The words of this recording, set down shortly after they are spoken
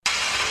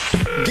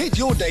Get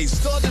your day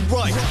started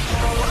right.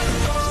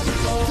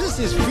 This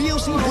is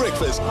VOC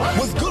Breakfast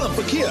with Gulam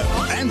Fakir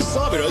and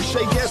Sabira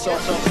Sheikh Yasser.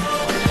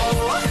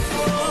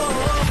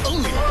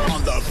 Only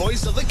on the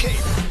Voice of the Cape.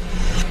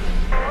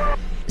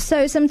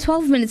 So some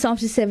 12 minutes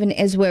after 7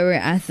 is where we're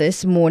at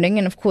this morning,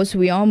 and of course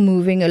we are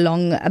moving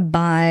along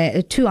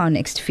to our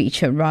next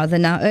feature rather.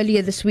 Now,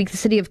 earlier this week the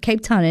City of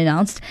Cape Town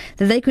announced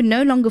that they could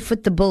no longer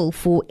foot the bill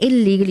for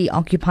illegally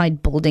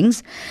occupied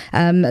buildings.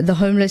 The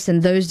homeless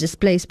and those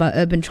displaced by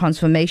urban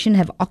transformation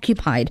have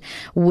occupied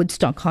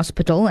Woodstock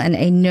Hospital and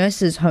a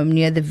nurses' home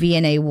near the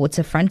V&A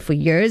Waterfront for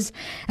years.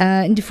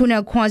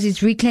 Ndifuna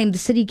Ukwazi's Reclaim the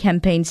City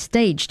campaign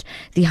staged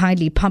the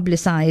highly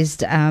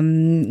publicised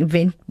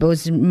event. It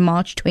was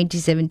March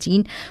 2017.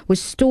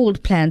 Was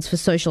stalled plans for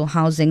social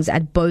housings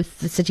at both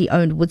the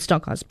city-owned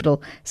Woodstock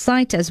Hospital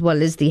site as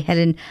well as the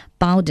Helen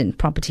Bowden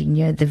property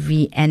near the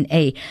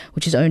V&A,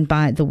 which is owned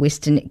by the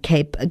Western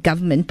Cape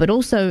government. But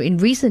also in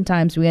recent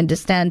times, we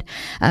understand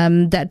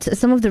that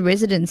some of the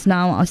residents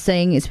now are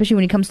saying, especially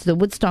when it comes to the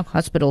Woodstock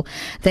Hospital,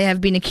 they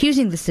have been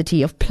accusing the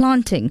city of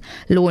planting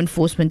law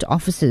enforcement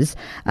officers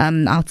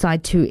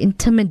outside to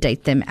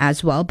intimidate them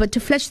as well. But to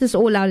flesh this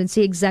all out and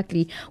see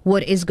exactly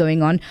what is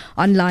going on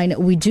online,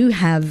 we do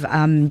have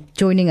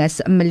joining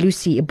us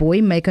Malusi Boy,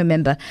 Mako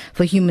member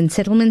for Human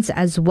Settlements,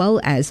 as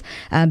well as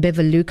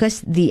Bevel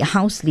Lucas, the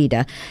house leader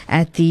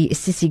at the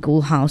Cissie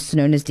Gool House,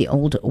 known as the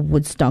Old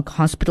Woodstock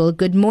Hospital.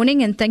 Good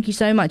morning, and thank you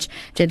so much,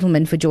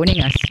 gentlemen, for joining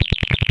us.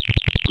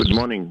 Good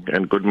morning,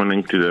 and good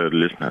morning to the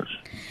listeners.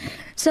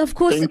 So, of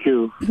course, thank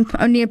you.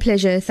 Only a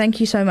pleasure.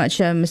 Thank you so much,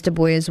 Mr.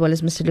 Boy, as well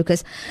as Mr.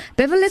 Lucas.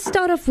 Bevel, let's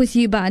start off with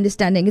you by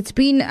understanding. It's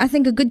been, I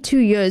think, a good 2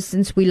 years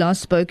since we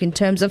last spoke in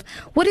terms of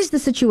what is the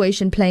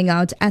situation playing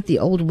out at the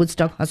Old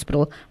Woodstock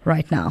Hospital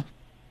right now?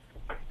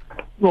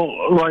 Well,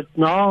 right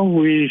now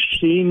we've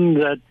seen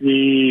that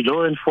the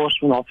law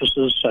enforcement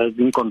officers have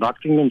been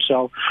conducting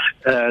themselves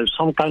as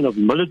some kind of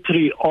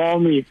military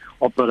army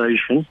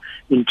operation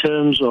in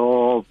terms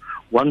of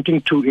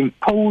wanting to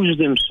impose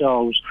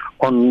themselves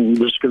on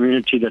this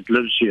community that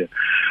lives here.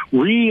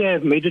 We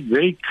have made it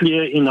very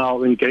clear in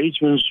our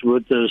engagements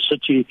with the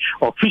city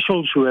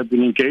officials who have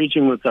been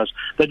engaging with us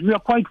that we are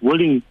quite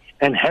willing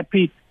and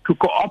happy to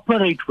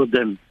cooperate with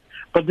them.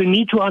 But they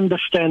need to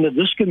understand that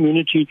this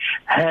community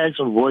has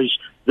a voice.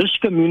 This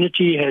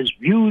community has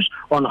views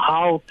on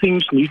how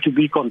things need to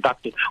be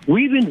conducted.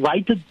 We've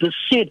invited the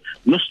said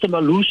Mr.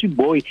 Malusi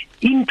Boy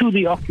into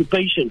the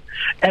occupation.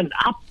 And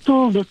up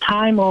till the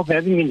time of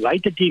having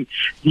invited him,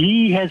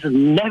 he has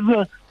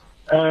never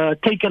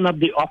taken up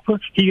the offer.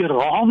 He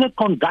rather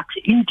conducts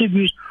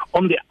interviews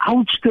on the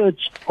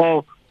outskirts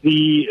of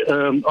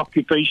the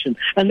occupation.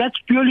 And that's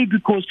purely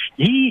because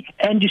he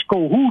and his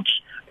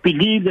cahoots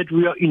believe that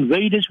we are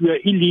invaders, we are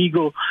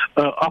illegal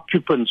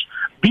occupants.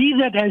 Be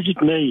that as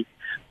it may,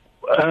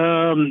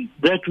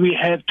 that we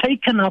have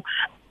taken up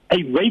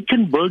a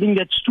vacant building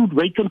that stood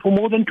vacant for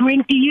more than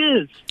 20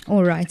 years.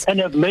 All right. And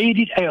have made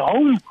it a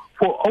home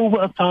for over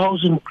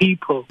 1,000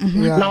 people.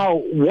 Mm-hmm. Yeah. Now,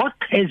 what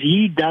has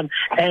he done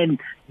and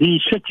the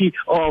city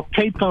of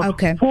Cape Town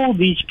for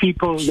these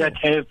people that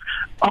have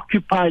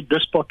occupied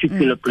this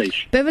particular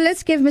place? Bevel,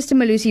 let's give Mr.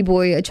 Malusi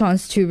Boy a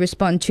chance to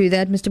respond to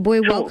that. Mr.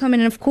 Boy, welcome.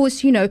 And of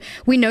course, we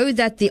know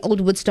that the Old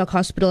Woodstock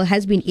Hospital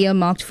has been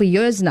earmarked for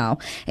years now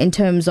in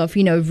terms of,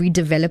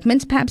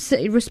 redevelopment. Perhaps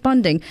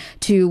responding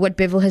to what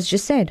Bevel has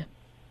just said.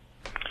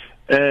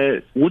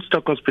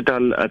 Woodstock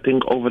Hospital, I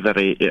think over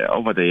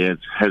the years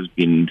has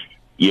been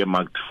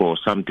earmarked for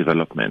some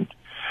development.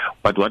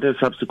 But what has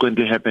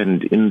subsequently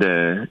happened in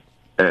the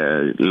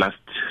last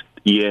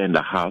year and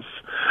a half,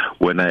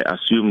 when I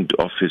assumed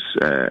office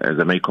as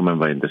a Mako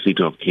member in the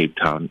city of Cape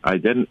Town, I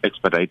then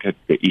expedited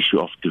the issue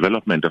of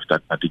development of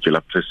that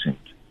particular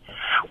precinct,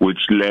 which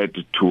led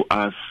to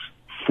us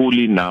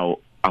fully now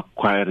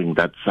acquiring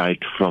that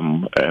site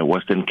from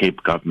Western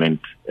Cape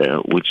government,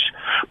 which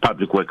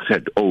Public Works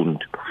had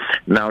owned.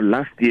 Now,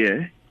 last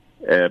year,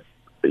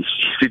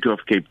 City of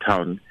Cape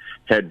Town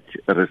had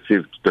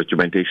received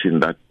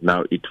documentation that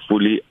now it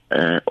fully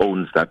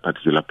owns that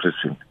particular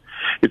precinct.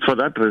 It's for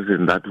that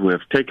reason that we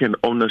have taken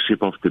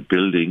ownership of the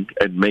building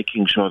and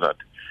making sure that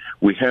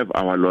we have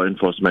our law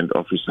enforcement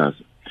officers.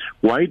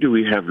 Why do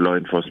we have law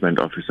enforcement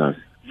officers?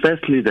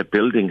 Firstly, the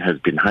building has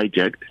been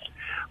hijacked.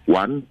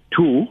 1.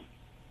 2,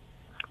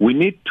 we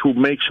need to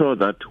make sure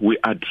that we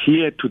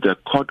adhere to the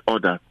court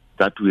order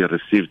that we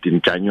received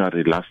in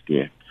January last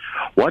year.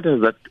 What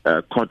does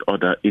that court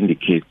order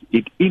indicate?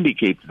 It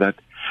indicates that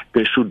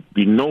there should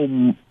be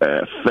no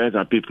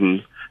further people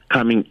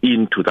coming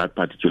into that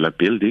particular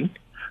building,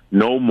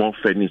 no more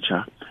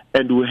furniture,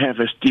 and we have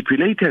a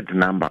stipulated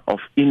number of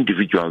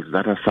individuals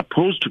that are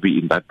supposed to be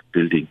in that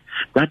building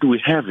that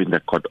we have in the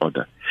court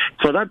order.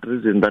 For that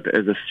reason, that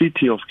as a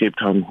city of Cape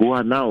Town, who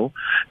are now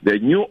the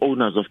new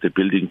owners of the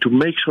building, to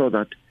make sure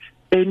that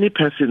any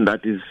person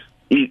that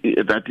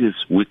is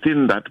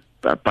within that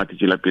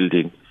particular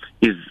building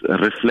is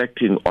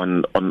reflecting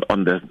on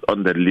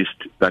the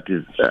list that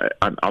is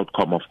an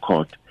outcome of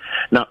court.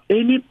 Now,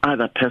 any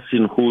other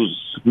person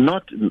who's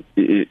not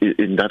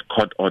in that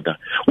court order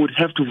would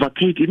have to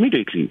vacate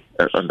immediately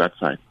on that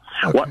side.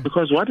 Okay.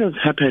 Because what has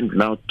happened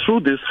now through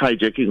this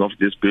hijacking of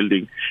this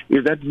building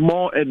is that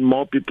more and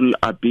more people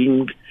are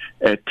being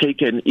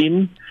taken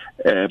in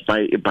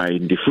by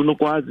Ndifuna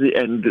Ukwazi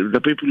and the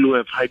people who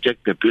have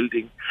hijacked the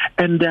building.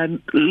 And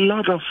then a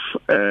lot of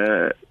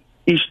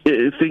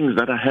things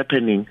that are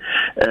happening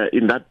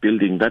in that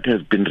building that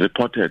has been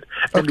reported.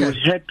 And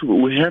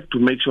we have to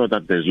make sure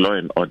that there's law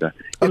and order.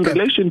 In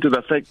relation to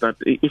the fact that,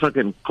 if I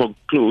can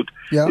conclude,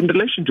 in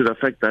relation to the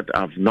fact that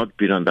I've not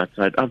been on that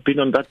side, I've been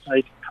on that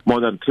side more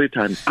than 3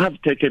 times.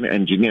 I've taken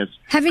engineers.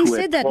 Having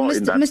said that,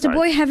 Mr.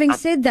 Boy,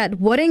 said that,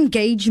 what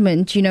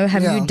engagement,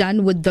 have you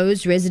done with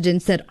those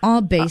residents that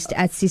are based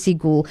at Cissie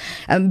Gool?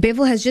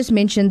 Bevel has just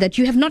mentioned that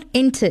you have not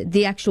entered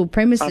the actual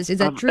premises. Is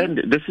that true?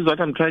 This is what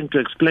I'm trying to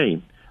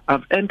explain.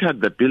 I've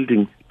entered the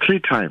building 3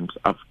 times.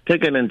 I've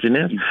taken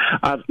engineers.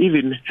 I've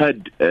even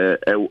had a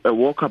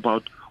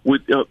walkabout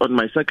with on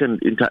my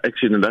second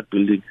interaction in that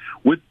building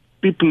with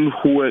people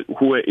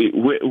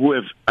who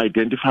have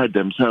identified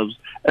themselves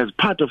as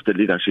part of the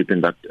leadership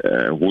in that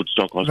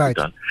Woodstock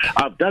Hospital. Right.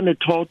 I've done a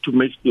tour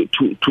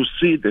to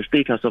see the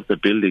status of the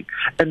building,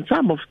 and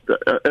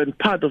and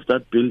part of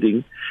that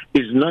building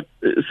is not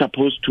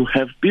supposed to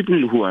have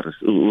people who are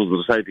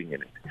residing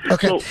in it.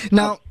 Okay. So,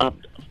 now.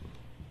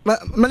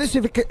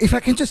 Melissa, if I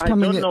can just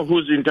come in. I don't know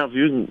who's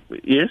interviewing.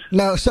 Yes?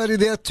 No, sorry,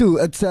 there are 2.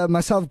 It's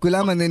myself,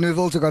 Gulam, and then we've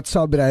also got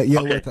Sabira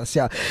here with us.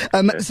 Yeah.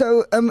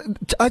 So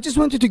I just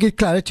wanted to get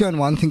clarity on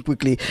one thing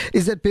quickly.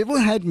 Is that Bevel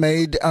had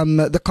made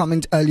the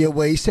comment earlier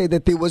where he said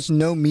that there was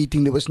no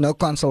meeting, there was no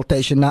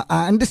consultation. Now,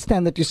 I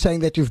understand that you're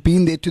saying that you've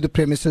been there to the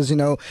premises,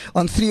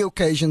 on 3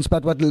 occasions.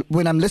 But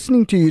when I'm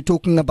listening to you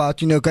talking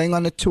about, going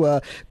on a tour,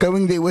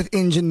 going there with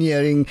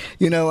engineering,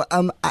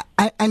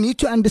 I need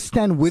to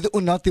understand whether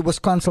or not there was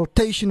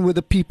consultation with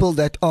the people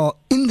that are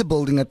in the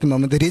building at the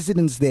moment, the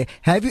residents there.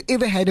 Have you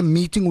ever had a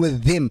meeting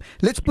with them?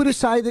 Let's put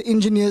aside the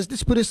engineers,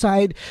 let's put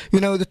aside,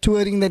 the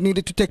touring that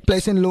needed to take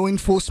place and law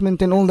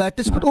enforcement and all that.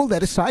 Let's put all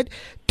that aside.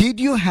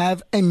 Did you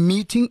have a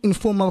meeting in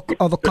form of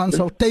a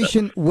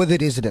consultation with the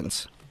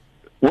residents?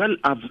 Well,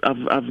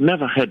 I've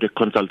never had a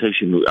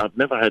consultation. I've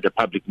never had a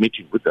public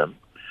meeting with them.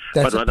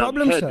 That's but a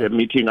problem, I've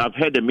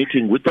had a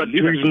meeting with the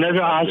leader. We've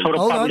never asked for a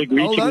public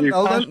meeting. We've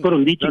asked for a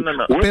meeting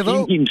with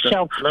him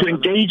himself to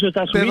engage with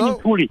us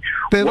meaningfully.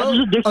 What is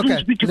the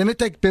difference between... Let me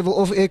take Bevel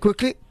off air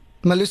quickly.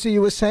 Melissa, you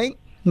were saying?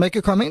 Make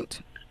a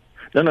comment.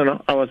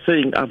 No. I was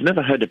saying I've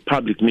never had a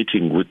public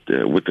meeting with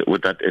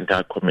that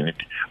entire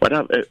community. What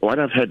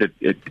I've had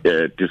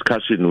a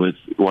discussion with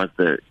was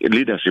the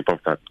leadership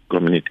of that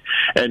community,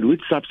 and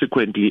which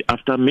subsequently,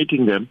 after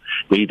meeting them,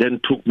 they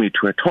then took me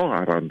to a tour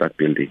around that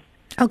building.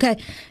 Okay,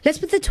 let's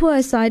put the tour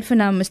aside for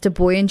now, Mr.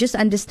 Boy, and just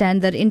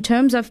understand that in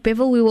terms of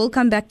Bevel, we will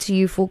come back to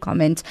you for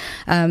comment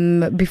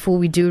before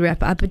we do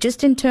wrap up. But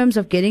just in terms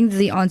of getting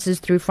the answers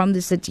through from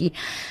the city,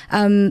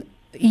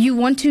 you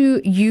want to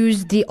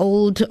use the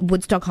old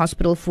Woodstock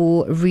Hospital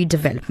for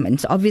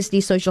redevelopment. Obviously,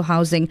 social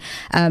housing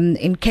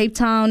in Cape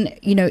Town,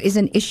 is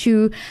an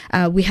issue.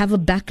 We have a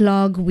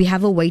backlog, we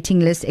have a waiting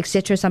list,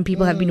 etc. Some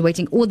people have been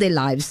waiting all their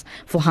lives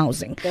for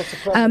housing. That's a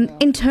problem,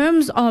 in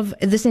terms of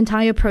this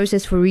entire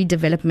process for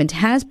redevelopment,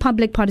 has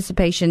public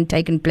participation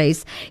taken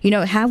place?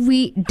 Have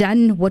we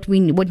done what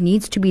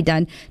needs to be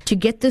done to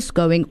get this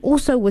going?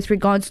 Also, with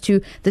regards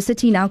to the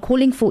city now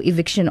calling for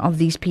eviction of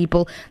these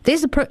people,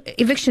 there's a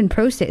eviction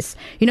process.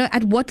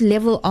 At what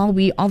level are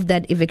we of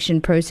that eviction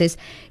process?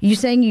 You're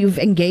saying you've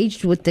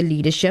engaged with the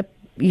leadership,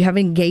 you have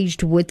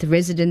engaged with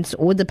residents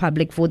or the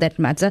public for that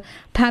matter.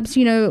 Perhaps,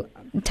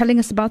 telling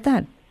us about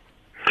that.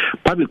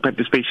 Public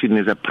participation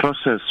is a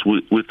process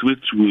with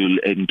which we will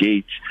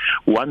engage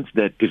once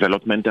the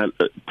developmental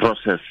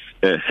process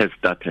has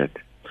started.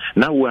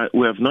 Now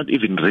we have not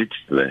even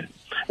reached there,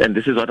 and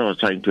this is what I was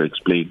trying to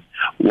explain.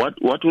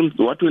 What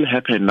will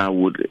happen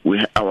now?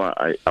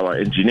 Our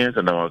engineers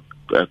and our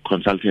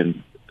consultants,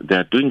 they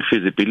are doing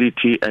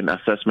feasibility and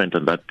assessment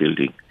on that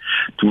building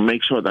to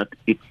make sure that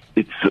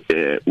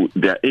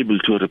they are able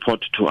to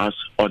report to us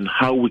on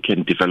how we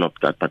can develop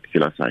that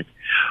particular site.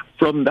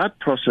 From that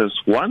process,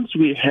 once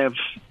we have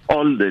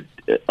all the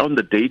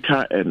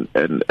data and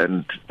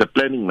the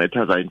planning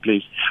matters are in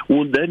place,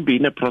 we'll then be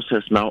in a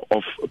process now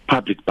of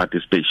public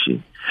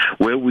participation,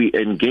 where we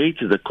engage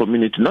the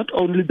community, not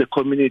only the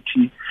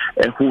community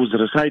who's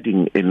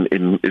residing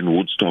in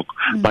Woodstock,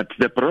 but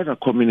the broader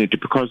community,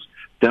 because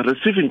the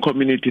receiving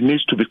community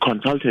needs to be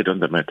consulted on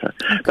the matter.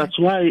 Okay. That's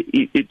why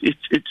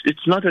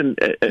it's not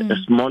a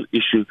small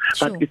issue,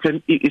 but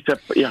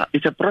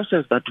it's a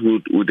process that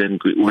would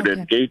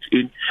engage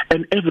in,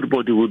 and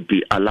everybody would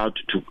be allowed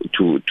to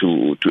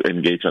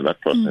engage on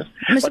that process.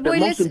 Mr. Boy,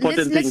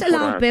 let's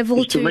allow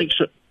Bevel to make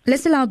sure.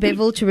 Let's allow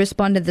Bevel to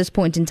respond at this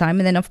point in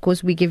time, and then, of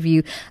course, we give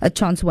you a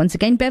chance once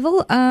again.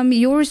 Bevel,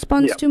 your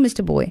response to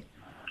Mr. Boy.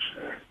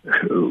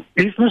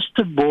 If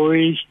Mr.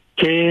 Boy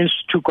cares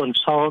to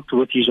consult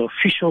with his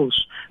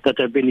officials that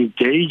have been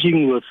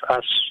engaging with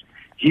us,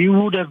 he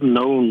would have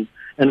known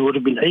and would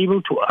have been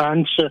able to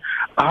answer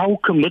our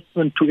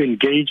commitment to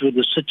engage with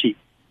the city.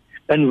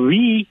 And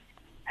we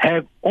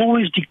have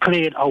always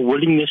declared our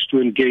willingness to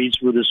engage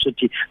with the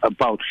city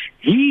about.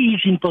 He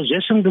is in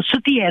possession. The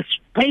city has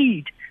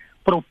paid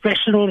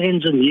professional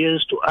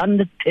engineers to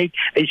undertake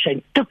a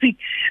scientific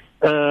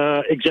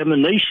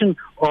examination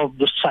of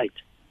the site.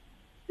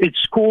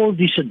 It's called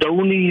the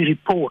Sidoni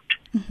Report,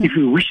 if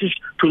he wishes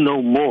to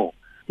know more.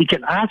 He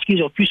can ask his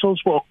officials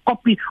for a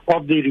copy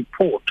of the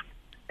report,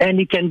 and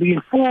he can be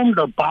informed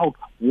about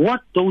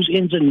what those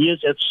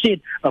engineers have said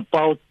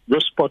about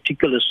this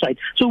particular site.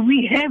 So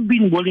we have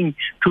been willing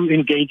to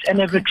engage and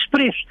have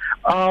expressed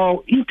our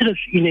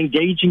interest in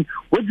engaging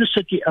with the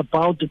city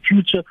about the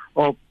future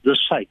of the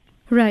site.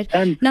 Right.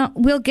 And now,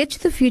 we'll get to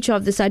the future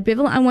of the site.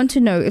 Bevel, I want to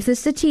know if the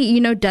city,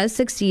 does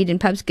succeed in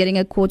perhaps getting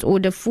a court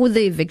order for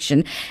the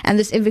eviction, and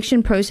this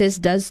eviction process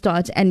does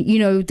start, and,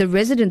 the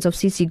residents of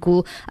Cissie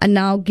Gool are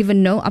now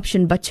given no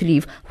option but to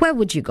leave. Where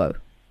would you go?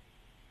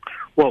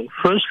 Well,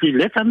 firstly,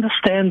 let's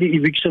understand the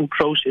eviction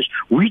process.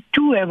 We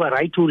too have a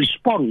right to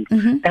respond,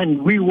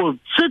 and we will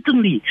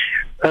certainly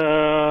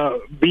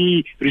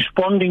be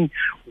responding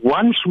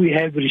once we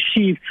have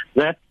received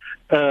that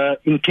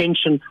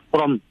intention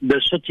from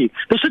the city.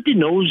 The city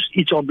knows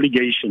its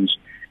obligations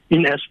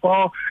in as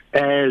far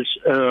as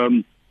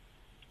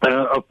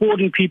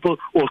affording people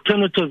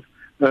alternative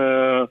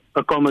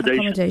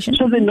accommodation.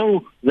 So they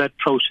know that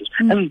process.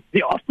 And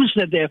the office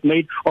that they have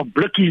made of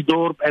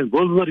Blikkiesdorp and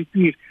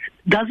Wilderrivier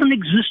doesn't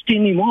exist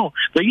anymore.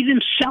 They even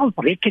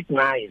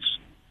self-recognize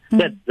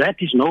that that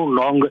is no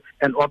longer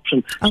an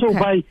option. So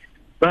by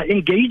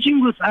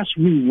engaging with us,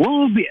 we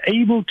will be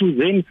able to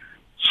then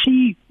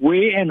see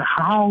where and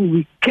how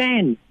we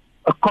can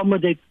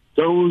accommodate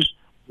those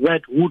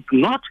that would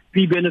not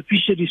be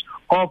beneficiaries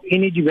of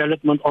any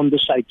development on the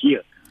site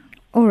here.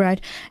 All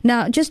right.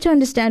 Now, just to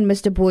understand,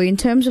 Mr. Boy, in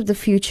terms of the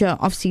future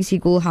of Cissie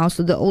Gool House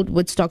or the old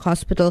Woodstock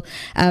Hospital,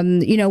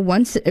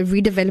 once a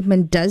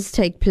redevelopment does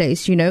take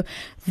place,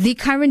 the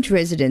current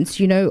residents,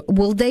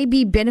 will they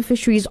be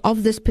beneficiaries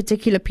of this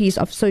particular piece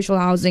of social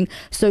housing,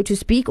 so to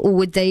speak, or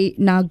would they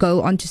now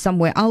go on to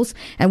somewhere else?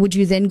 And would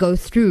you then go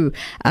through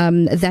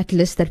that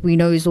list that we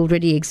know is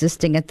already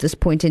existing at this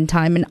point in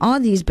time? And are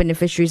these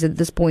beneficiaries at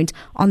this point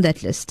on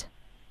that list?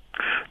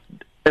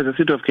 As a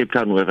city of Cape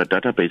Town, we have a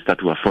database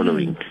that we are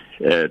following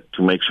to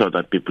make sure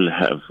that people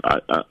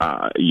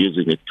are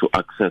using it to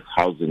access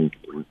housing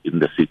in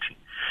the city.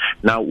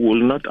 Now,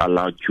 we'll not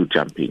allow queue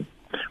jumping,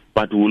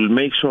 but we'll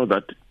make sure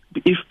that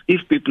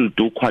if people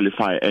do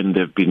qualify and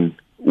they've been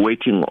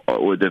waiting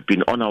or they've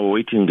been on our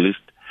waiting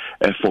list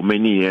for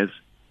many years,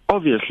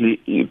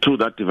 obviously through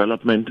that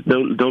development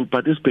they'll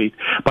participate.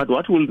 But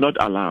what we'll not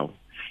allow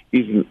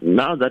is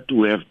now that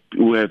we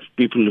have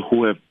people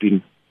who have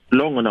been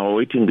long on our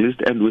waiting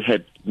list, and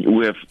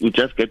we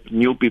just get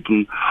new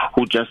people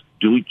who just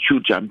do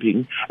queue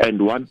jumping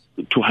and want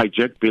to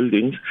hijack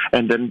buildings,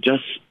 and then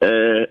just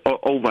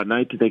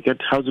overnight they get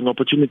housing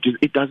opportunities.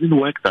 It doesn't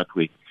work that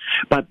way.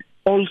 But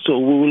also,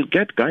 we will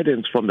get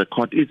guidance from the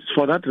court. It's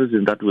for that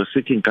reason that we're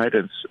seeking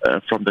guidance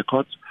from the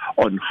courts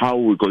on how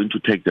we're going to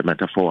take the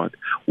matter forward.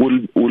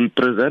 We'll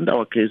present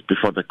our case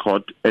before the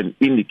court and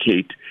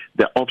indicate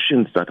the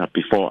options that are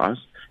before us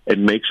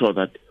and make sure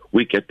that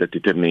we get the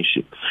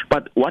determination.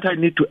 But what I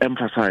need to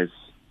emphasize,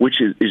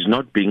 which is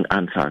not being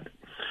answered,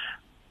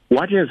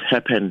 what has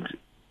happened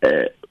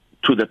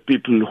to the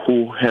people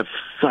who have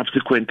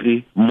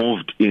subsequently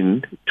moved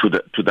in to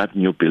that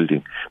new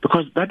building?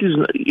 Because that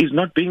is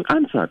not being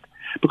answered.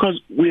 Because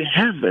we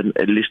have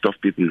a list of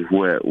people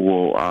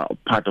who are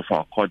part of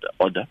our court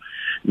order.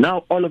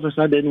 Now, all of a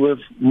sudden, we have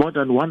more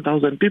than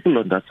 1,000 people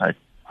on that side.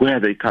 Where are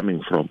they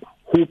coming from?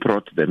 Who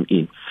brought them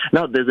in?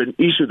 Now, there's an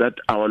issue that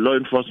our law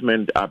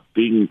enforcement are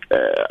being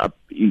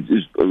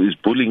is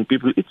bullying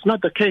people. It's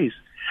not the case.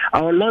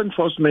 Our law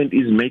enforcement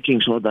is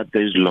making sure that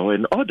there is law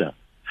and order.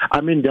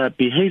 I mean, there are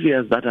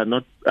behaviors that are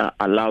not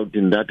allowed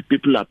in that.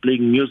 People are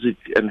playing music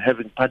and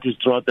having parties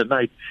throughout the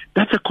night.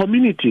 That's a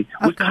community.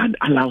 Okay. We can't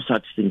allow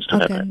such things to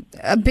happen.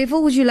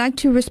 Bevel, would you like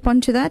to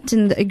respond to that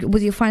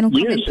with your final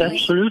comment? Yes,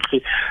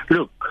 absolutely.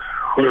 Look,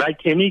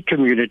 like any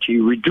community,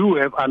 we do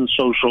have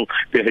unsocial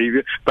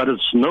behavior, but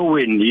it's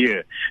nowhere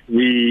near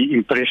the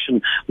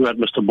impression that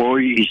Mr.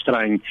 Boy is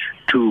trying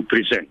to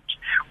present.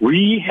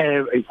 We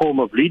have a form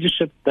of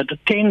leadership that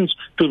attends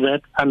to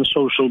that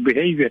unsocial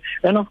behavior.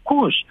 And of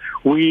course,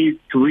 we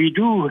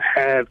do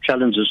have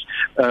challenges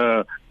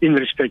in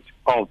respect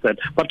of that.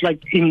 But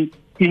like in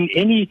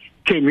any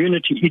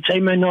community, it's a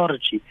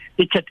minority.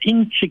 It's an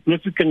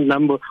insignificant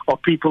number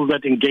of people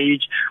that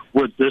engage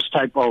with this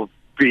type of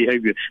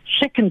behavior.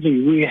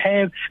 Secondly, we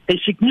have a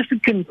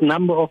significant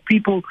number of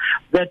people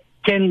that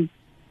can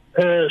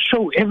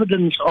show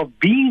evidence of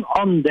being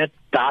on that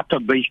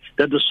database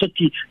that the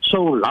city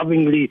so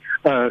lovingly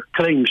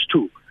claims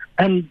to.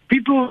 And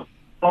people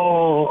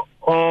are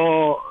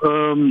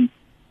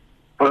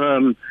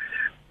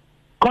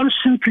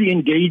constantly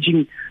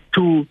engaging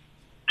to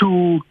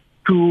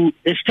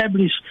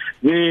establish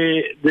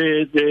their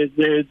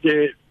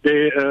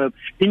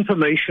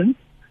information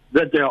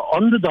that they are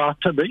on the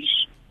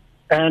database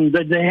and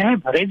that they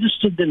have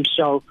registered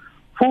themselves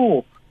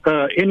for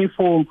any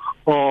form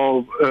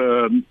of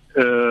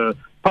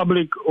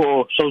public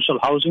or social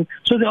housing.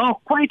 So there are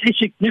quite a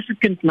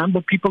significant number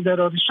of people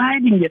that are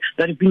residing here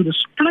that have been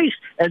displaced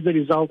as a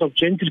result of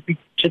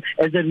gentrification,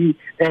 as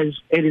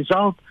a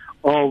result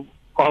of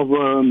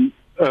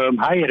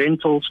high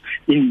rentals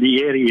in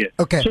the area.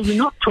 Okay. So we're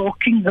not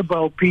talking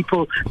about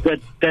people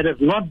that have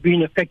not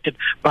been affected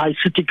by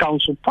city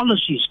council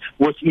policies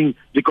within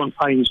the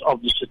confines of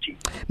the city.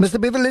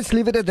 Mr. Bevel, let's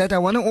leave it at that. I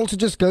want to also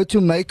just go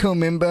to MACO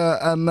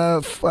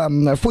member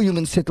for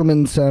Human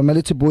Settlements,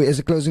 Malitsubui, as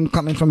a closing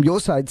comment from your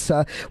side,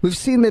 sir. We've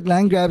seen that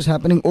land grabs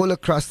happening all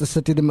across the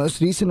city, the most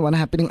recent one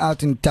happening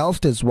out in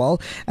Delft as well.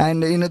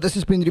 And, this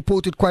has been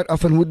reported quite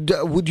often.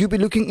 Would you be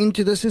looking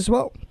into this as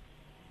well?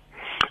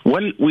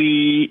 Well,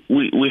 we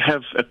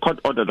have a court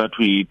order that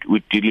we're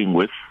dealing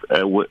with,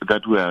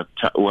 that we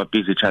are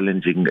busy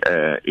challenging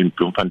in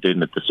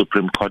Bloemfontein at the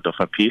Supreme Court of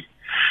Appeal,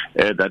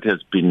 that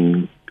has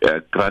been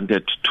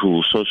granted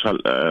to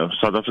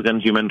South African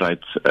human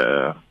rights.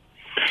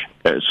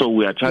 So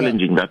we are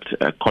challenging that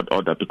court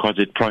order because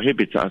it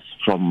prohibits us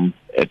from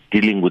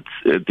dealing with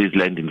these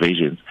land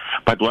invasions.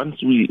 But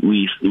once we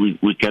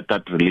get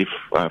that relief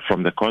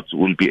from the courts,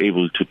 we'll be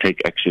able to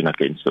take action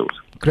against those.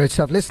 Great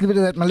stuff. Let's leave it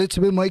at that.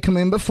 Malitsubui Moika,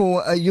 member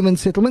for Human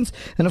Settlements,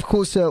 and of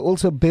course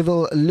also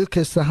Bevel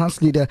Lucas, the house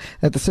leader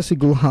at the Cissie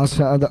Gool House,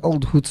 the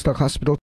old Woodstock Hospital.